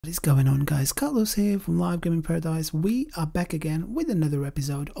What is going on, guys? Carlos here from Live Gaming Paradise. We are back again with another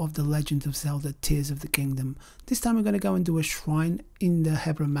episode of the Legend of Zelda Tears of the Kingdom. This time we're going to go and do a shrine in the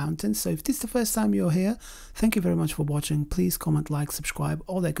Hyrule Mountains. So if this is the first time you're here, thank you very much for watching. Please comment, like, subscribe,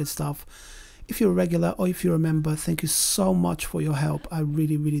 all that good stuff. If you're a regular or if you're a member, thank you so much for your help. I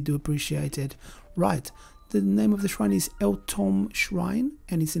really do appreciate it. Right. The name of the shrine is Eutoum Shrine,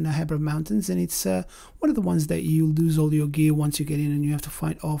 and it's in the Hyrule Mountains, and it's one of the ones that you lose all your gear once you get in and you have to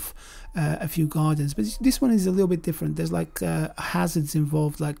fight off a few gardens. But this one is a little bit different. There's like hazards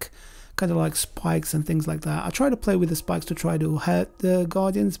involved, like kind of like spikes and things like that. I tried to play with the spikes to try to hurt the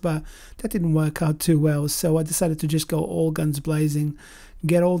guardians, but that didn't work out too well, so I decided to just go all guns blazing,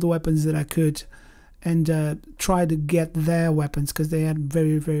 get all the weapons that I could, and try to get their weapons, because they had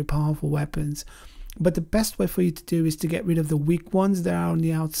very powerful weapons. But the best way for you to do is to get rid of the weak ones that are on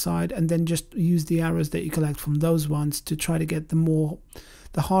the outside, and then just use the arrows that you collect from those ones to try to get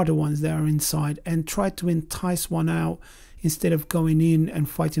the harder ones that are inside, and try to entice one out instead of going in and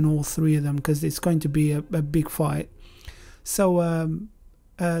fighting all three of them, because it's going to be a big fight. So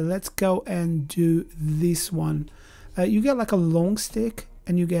let's go and do this one. You get like a long stick,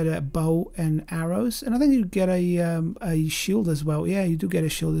 and you get a bow and arrows, and I think you get a shield as well. Yeah, you do get a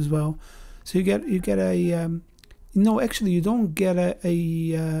shield as well. So you get a no, actually you don't get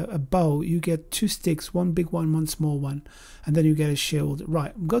a bow. You get two sticks, one big one, one small one, and then you get a shield.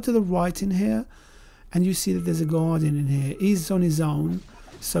 Right, go to the right in here, and you see that there's a guardian in here. He's on his own,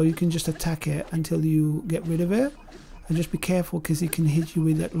 so you can just attack it until you get rid of it, and just be careful because he can hit you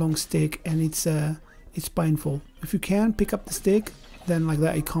with that long stick, and it's painful. If you can pick up the stick, then like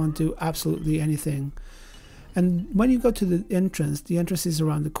that you can't do absolutely anything. And when you go to the entrance is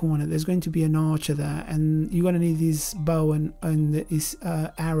around the corner. There's going to be an archer there, and you're going to need his bow and his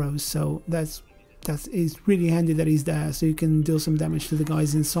arrows. So it's really handy that he's there, so you can deal some damage to the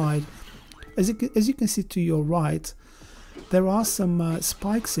guys inside. As you can see to your right, there are some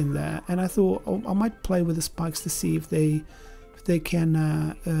spikes in there, and I thought I might play with the spikes to see if they can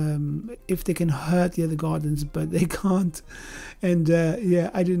hurt the other guardians, but they can't. And yeah,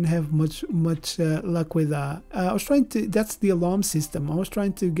 I didn't have much luck with that. I was trying to, that's the alarm system, I was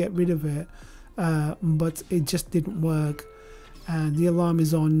trying to get rid of it, but it just didn't work. And the alarm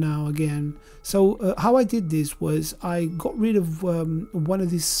is on now again. So how I did this was I got rid of one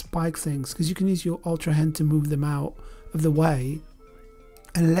of these spike things, because you can use your ultra hand to move them out of the way,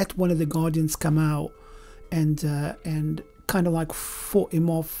 and let one of the guardians come out and kind of like fought him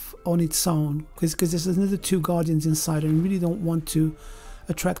off on its own, because there's another two guardians inside, and you really don't want to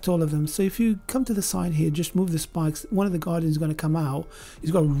attract all of them. So if you come to the side here, just move the spikes, one of the guardians is going to come out.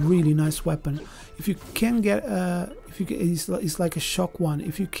 He's got a really nice weapon. If you can get it's like a shock one.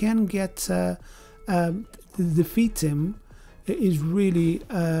 If you can get defeat him, it is really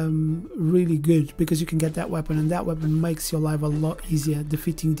really good, because you can get that weapon, and that weapon makes your life a lot easier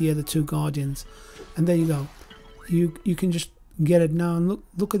defeating the other two guardians. And there you go. You can just get it now, and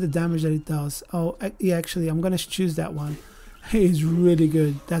look at the damage that it does. Oh yeah, actually I'm gonna choose that one. It's really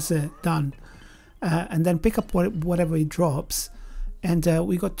good. That's it, done. And then pick up whatever it drops, and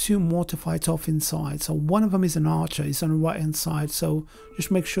we got two more to fight off inside. So one of them is an archer. He's on the right hand side, so just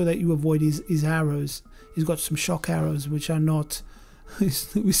make sure that you avoid his arrows. He's got some shock arrows which are not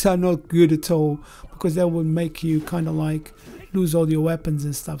good at all, because that will make you kind of like lose all your weapons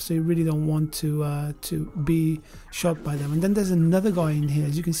and stuff, so you really don't want to be shot by them. And then there's another guy in here.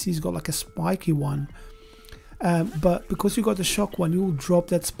 As you can see, he's got like a spiky one, but because you got the shock one, you will drop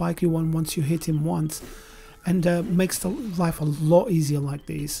that spiky one once you hit him once, and makes the life a lot easier like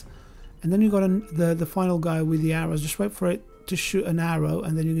this. And then you got the final guy with the arrows. Just wait for it to shoot an arrow,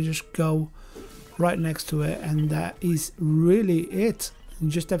 and then you can just go right next to it, and that is really it. You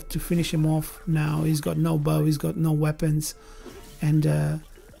just have to finish him off now. He's got no bow, he's got no weapons, and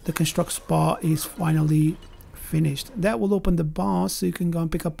the construct spot is finally finished. That will open the bar, so you can go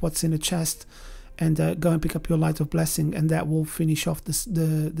and pick up what's in the chest, and go and pick up your light of blessing, and that will finish off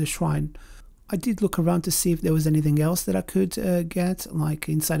the shrine. I did look around to see if there was anything else that I could get, like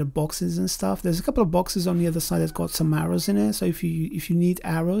inside of boxes and stuff. There's a couple of boxes on the other side that's got some arrows in it, so if you need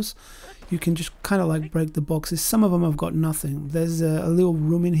arrows, you can just kind of like break the boxes. Some of them have got nothing. There's a little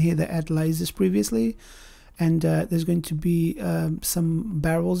room in here that had lasers previously, and there's going to be some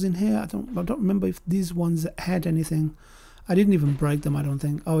barrels in here. I don't remember if these ones had anything. I didn't even break them, I don't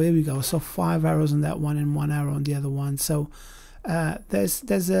think. Oh, here we go. So 5 arrows on that one and 1 arrow on the other one. So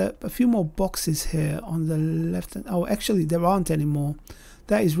there's a few more boxes here on the left. Oh, actually there aren't anymore.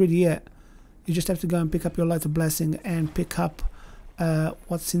 That is really it. You just have to go and pick up your light of blessing and pick up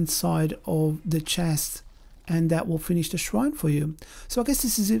what's inside of the chest, and that will finish the shrine for you. So I guess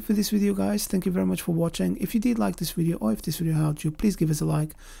this is it for this video, guys. Thank you very much for watching. If you did like this video, or if this video helped you, please give us a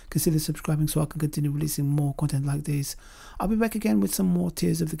like, consider subscribing so I can continue releasing more content like this. I'll be back again with some more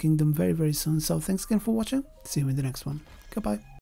Tears of the Kingdom very soon. So thanks again for watching. See you in the next one. Goodbye.